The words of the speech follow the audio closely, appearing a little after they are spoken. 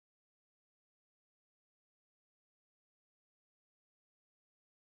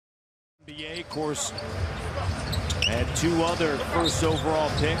NBA, of course, had two other first overall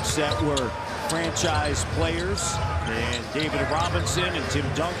picks that were franchise players, and David Robinson and Tim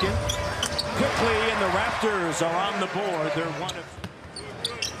Duncan. Quickly, and the Raptors are on the board. They're one of.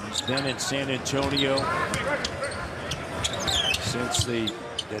 He's been in San Antonio since the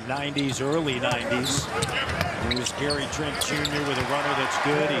 90s, early 90s. It was Gary Trent Jr. with a runner that's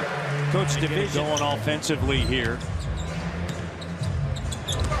good. He coached division going offensively here.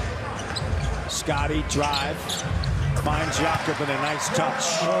 Scotty drive, finds Jakob with a nice touch.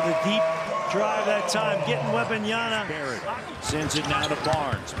 Oh, the deep drive that time, getting Wembanyama. Barrett sends it now to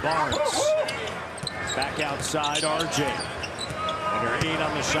Barnes. Barnes back outside, RJ. Under 8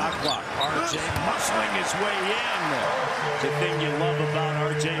 on the shot clock. RJ muscling his way in. The thing you love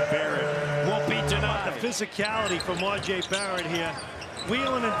about RJ Barrett. Won't be denied. The physicality from RJ Barrett here.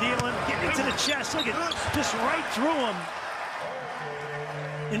 Wheeling and dealing, getting into the chest. Look at just right through him.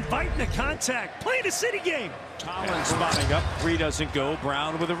 Inviting the contact. Playing a city game. Collins spotting up. 3 doesn't go.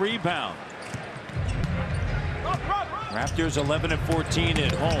 Brown with a rebound. Raptors 11-14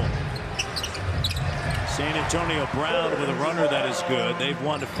 at home. San Antonio Brown with a runner that is good. They've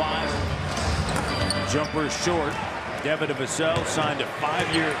won to 5. Jumper short. Devin Vassell signed a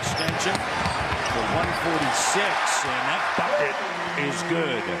 5-year extension for $146, and that bucket is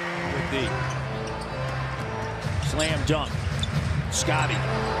good with the slam dunk. Scotty.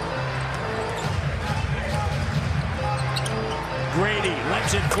 Grady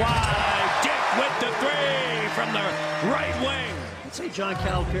lets it fly. Dick with the 3 from the right wing. I'd say John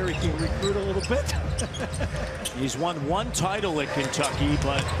Calipari can recruit a little bit. He's won 1 title at Kentucky,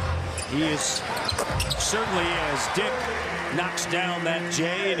 but he is certainly, as Dick knocks down that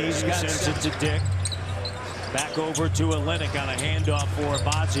J, and he's got sends it to Dick. Back over to Olynyk on a handoff for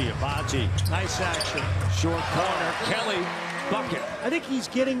Agbaji. Nice action. Short corner. Kelly, bucket. I think he's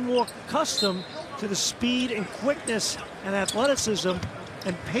getting more accustomed to the speed and quickness and athleticism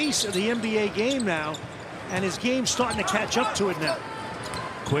and pace of the NBA game now, and his game's starting to catch up to it now.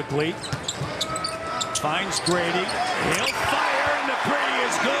 Quickly finds Grady. He'll fire, and the 3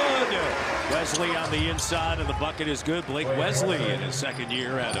 is good. Wesley on the inside of the bucket is good. Blake Wesley in his 2nd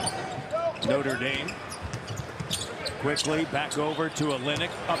year out of Notre Dame. Quickly back over to Olynyk.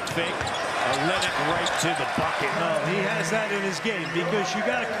 Up fake. Olynyk right to the bucket. No, he has that in his game because you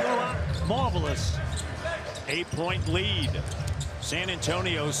got to go out marvelous. 8-point lead. San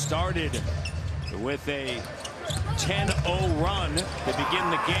Antonio started with a 10-0 run to begin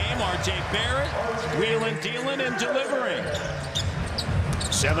the game. RJ Barrett wheeling, dealing, and delivering.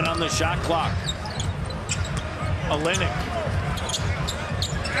 7 on the shot clock. Olynyk.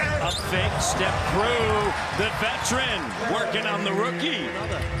 Up fake, step through. The veteran working on the rookie.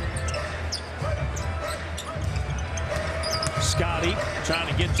 Scotty trying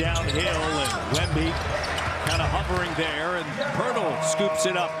to get downhill, and Wemby kind of hovering there, and Pirtle scoops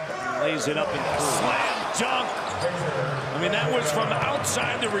it up, lays it up and slam dunk. I mean, that was from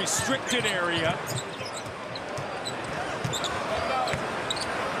outside the restricted area.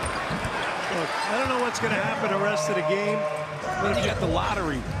 Look, I don't know what's going to happen the rest of the game. Well, you got the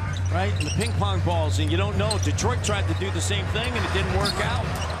lottery, right? And the ping pong balls, and you don't know. Detroit tried to do the same thing, and it didn't work out.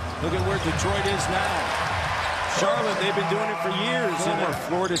 Look at where Detroit is now. Charlotte, they've been doing it for years. Former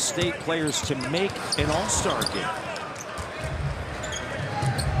Florida State players to make an all-star game.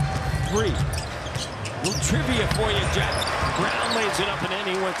 3. Little trivia for you, Jack. Brown lays it up, and then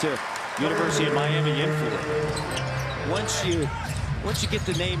he went to University of Miami in Florida. Once you get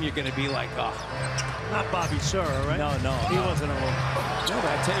the name, you're going to be like, oh. Not Bobby Sura, right? No. He wasn't a one. No,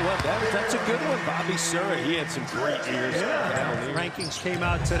 but I tell you what, that's a good one. Bobby Sura, he had some great years. Yeah. Rankings came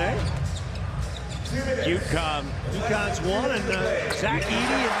out today. UConn's won, and Zach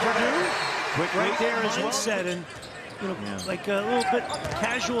Edey at Purdue. Quick right there as well. Set and like a little bit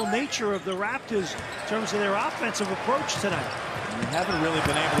casual nature of the Raptors in terms of their offensive approach tonight. They haven't really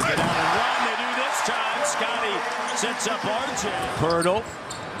been able to get out and run. They do this time. Scotty sets up RJ. Pirtle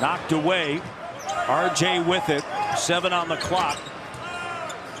knocked away. RJ with it. 7 on the clock.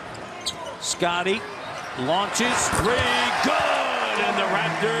 Scotty launches 3. Good. And the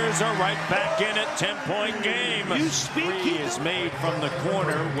Raptors are right back in it. 10-point game. 3 is made from the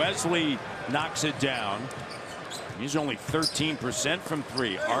corner. Wesley knocks it down. He's only 13% from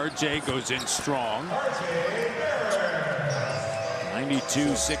 3. RJ goes in strong.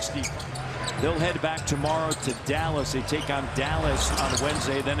 92-60. They'll head back tomorrow to Dallas. They take on Dallas on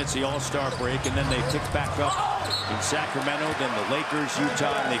Wednesday. Then it's the All-Star break, and then they pick back up in Sacramento. Then the Lakers,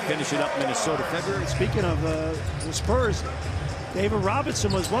 Utah, and they finish it up Minnesota. February. Speaking of the Spurs, David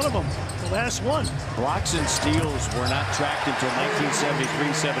Robinson was one of them, the last one. Blocks and steals were not tracked until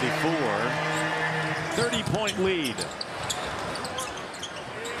 1973-74. 30-point lead.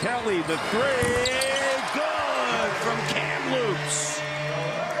 Kelly, the three, good from Kamloops.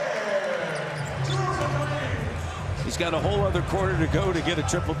 He's got a whole other quarter to go to get a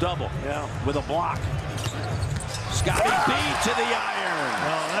triple-double. Yeah, with a block. Scotty B to the iron.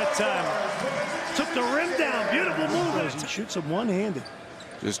 Oh, that time took the rim down. Beautiful move. He shoots him one-handed.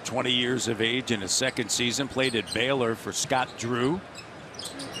 Just 20 years of age in his second season. Played at Baylor for Scott Drew.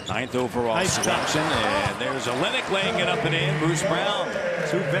 9th overall selection. And there's Olynyk laying it up and in. Bruce Brown.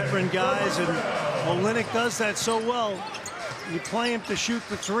 Two veteran guys, and Olynyk does that so well. You play him to shoot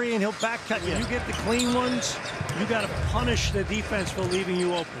the three, and he'll back cut you. You get the clean ones, you got to punish the defense for leaving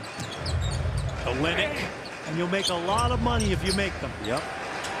you open. Olynyk. And you'll make a lot of money if you make them. Yep.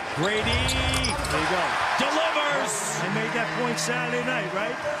 Grady. There you go. Delivers. They made that point Saturday night,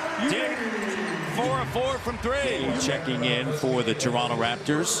 right? Dick. 4 of 4 from 3. Checking in for the Toronto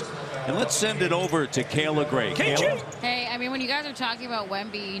Raptors. And let's send it over to 𝐿𝐫𝐬. Kayla? Hey, I mean, when you guys are talking about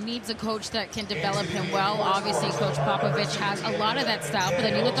Wemby, he needs a coach that can develop him well. Obviously, Coach Popovich has a lot of that style. But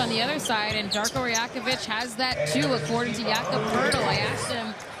then you look on the other side, and Darko Rajakovic has that too, according to Jakob Poeltl. I asked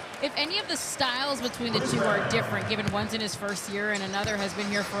him if any of the styles between the two are different, given one's in his first year and another has been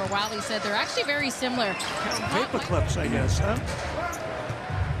here for a while. He said they're actually very similar. Paper clips, I guess, huh?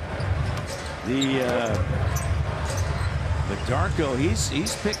 The Darko,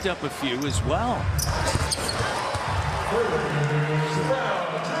 he's picked up a few as well.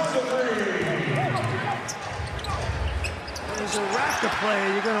 As a Raptor player,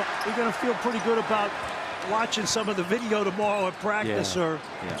 you're gonna feel pretty good about watching some of the video tomorrow at practice, or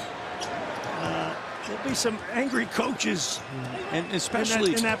there'll be some angry coaches, and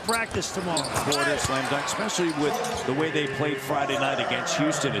especially in that practice tomorrow. Quarter slam dunk, especially with the way they played Friday night against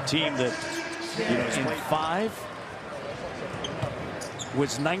Houston, a team that, you know, in 5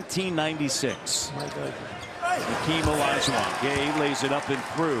 was 1996. My God. 𝐿𝐫𝐬𝐬 lays it up and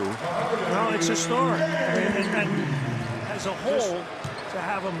through. Well, it's historic. And as a whole, to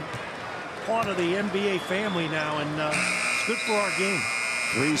have him part of the NBA family now, and it's good for our game.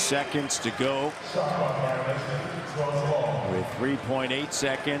 3 seconds to go. With 3.8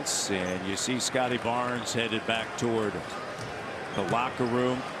 seconds, and you see Scotty Barnes headed back toward the locker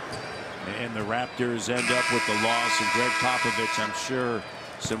room. And the Raptors end up with the loss, and Greg Popovich, I'm sure,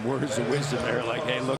 some words of wisdom there, like, hey, look.